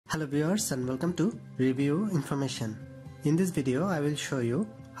Hello viewers and welcome to Review Information. In this video I will show you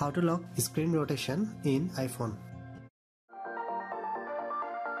how to lock screen rotation in iPhone.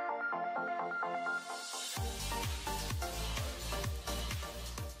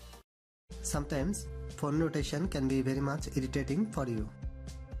 Sometimes phone rotation can be very much irritating for you.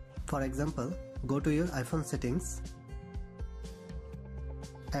 For example, go to your iPhone settings,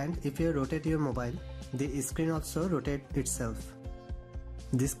 and if you rotate your mobile, the screen also rotates itself.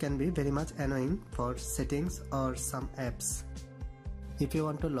 This can be very much annoying for settings or some apps. If you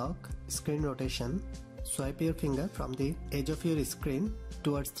want to lock screen rotation, swipe your finger from the edge of your screen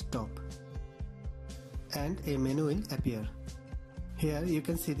towards the top, and a menu will appear. Here you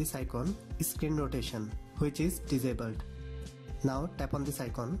can see this icon, screen rotation, which is disabled. Now tap on this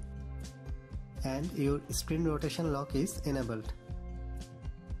icon and your screen rotation lock is enabled.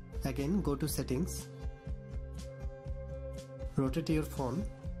 Again go to settings, rotate your phone,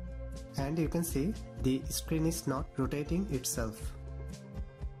 and you can see the screen is not rotating itself.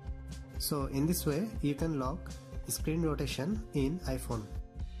 So in this way you can lock screen rotation in iPhone.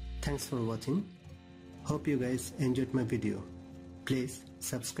 Thanks for watching. Hope you guys enjoyed my video. Please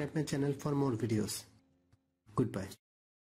subscribe my channel for more videos. Goodbye.